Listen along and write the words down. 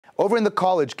Over in the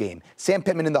college game, Sam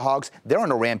Pittman and the Hogs, they're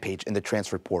on a rampage in the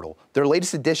transfer portal. Their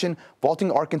latest addition,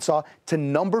 vaulting Arkansas to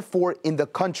number 4 in the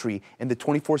country in the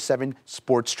 24/7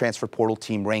 Sports Transfer Portal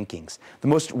team rankings. The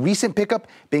most recent pickup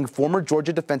being former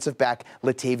Georgia defensive back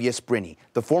Latavious Brini.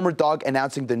 The former Dog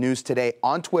announcing the news today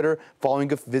on Twitter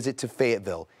following a visit to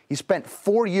Fayetteville. He spent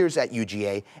 4 years at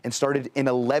UGA and started in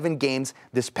 11 games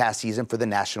this past season for the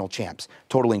national champs,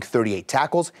 totaling 38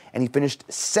 tackles, and he finished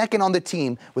second on the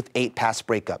team with 8 pass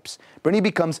breakups. Brini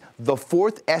becomes the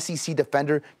 4th SEC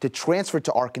defender to transfer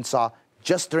to Arkansas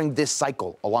just during this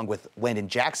cycle, along with Landon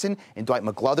Jackson and Dwight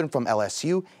McGlothern from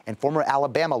LSU and former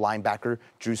Alabama linebacker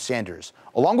Drew Sanders.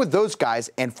 Along with those guys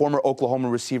and former Oklahoma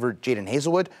receiver Jaden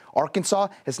Hazelwood, Arkansas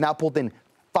has now pulled in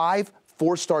 5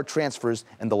 4-star transfers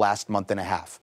in the last month and a half.